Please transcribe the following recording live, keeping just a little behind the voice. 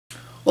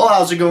Well,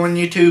 how's it going,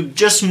 YouTube?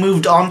 Just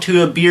moved on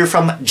to a beer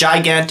from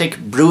Gigantic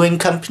Brewing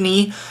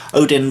Company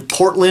out in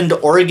Portland,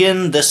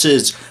 Oregon. This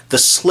is the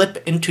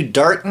Slip Into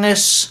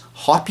Darkness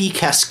Hoppy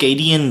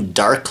Cascadian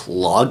Dark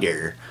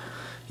Lager.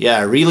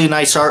 Yeah, really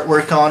nice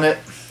artwork on it.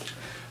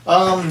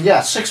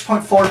 Yeah,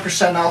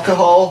 6.4%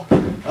 alcohol.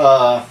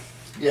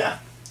 Yeah,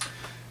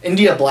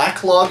 India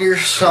Black Lager,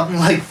 something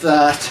like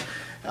that.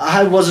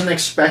 I wasn't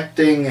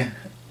expecting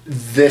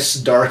this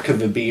dark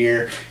of a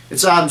beer.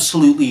 It's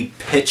absolutely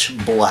pitch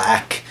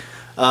black.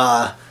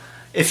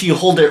 If you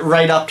hold it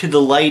right up to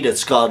the light,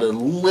 it's got a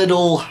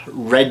little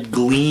red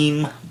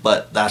gleam,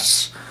 but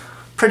that's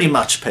pretty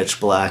much pitch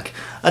black.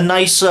 A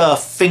nice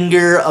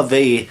finger of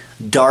a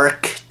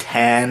dark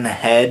tan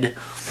head.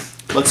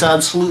 Looks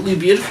absolutely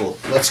beautiful.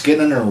 Let's get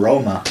an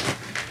aroma.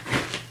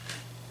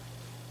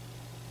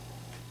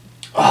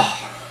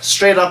 Oh,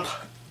 straight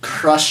up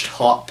crushed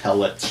hop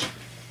pellets.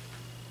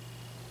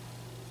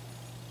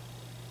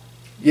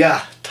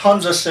 Yeah,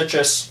 tons of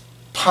citrus,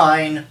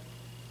 pine,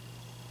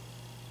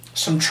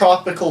 some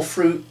tropical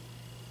fruit.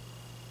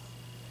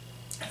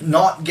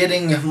 Not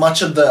getting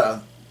much of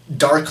the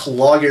dark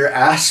lager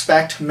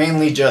aspect,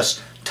 mainly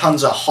just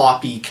tons of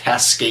hoppy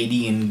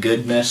Cascadian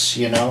goodness,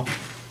 you know.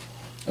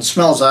 It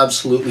smells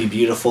absolutely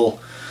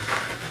beautiful.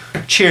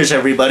 Cheers,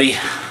 everybody.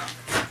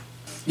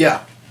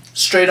 Yeah,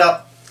 straight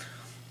up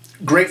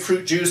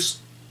grapefruit juice,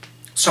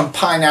 some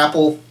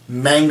pineapple,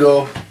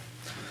 mango,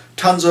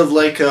 tons of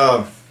like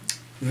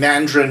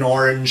mandarin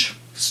orange,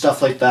 stuff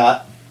like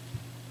that,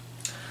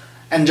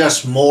 and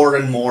just more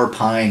and more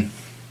pine.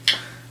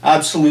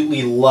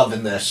 Absolutely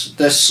loving this.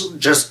 This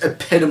just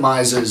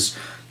epitomizes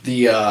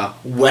the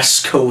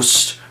West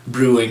Coast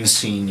brewing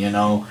scene, you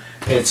know.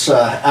 It's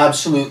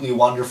absolutely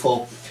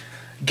wonderful.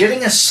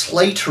 Getting a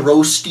slight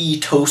roasty,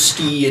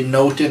 toasty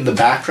note in the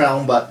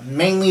background, but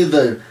mainly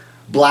the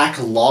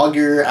black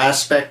lager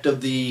aspect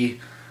of the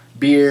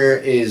beer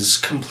is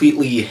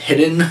completely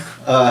hidden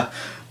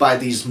by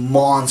these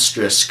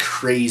monstrous,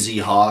 crazy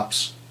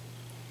hops.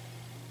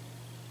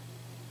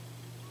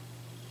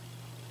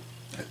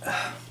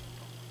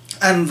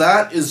 And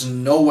that is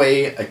no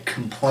way a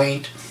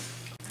complaint.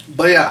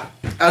 But yeah,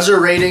 as a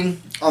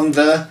rating on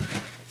the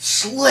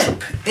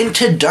Slip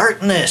Into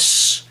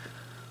Darkness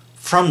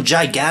from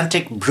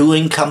Gigantic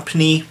Brewing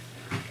Company,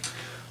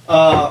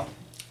 I'd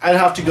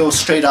have to go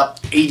straight up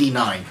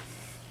 89.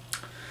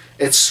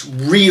 It's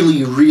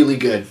really, really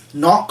good.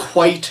 Not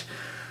quite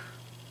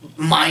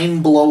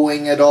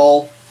mind-blowing at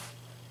all,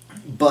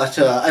 but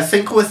I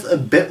think with a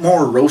bit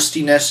more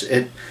roastiness,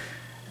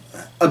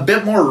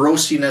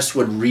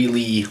 would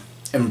really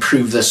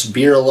improve this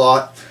beer a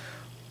lot.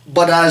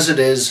 But as it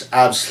is,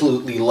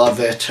 absolutely love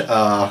it.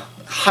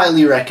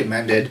 Highly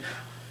recommended.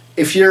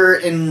 If you're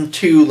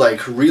into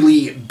like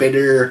really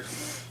bitter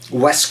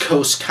West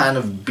Coast kind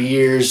of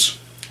beers,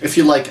 if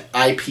you like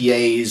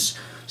IPAs,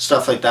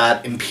 stuff like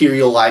that,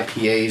 Imperial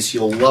IPAs,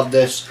 you'll love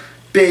this.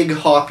 Big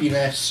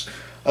hoppiness.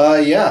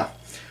 Yeah.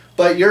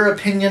 But your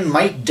opinion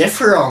might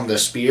differ on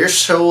this beer,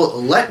 so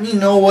let me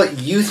know what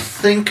you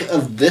think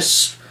of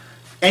this,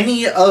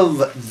 any of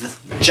the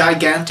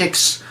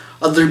Gigantic's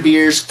other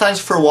beers. Thanks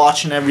for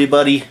watching,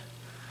 everybody.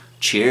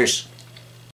 Cheers.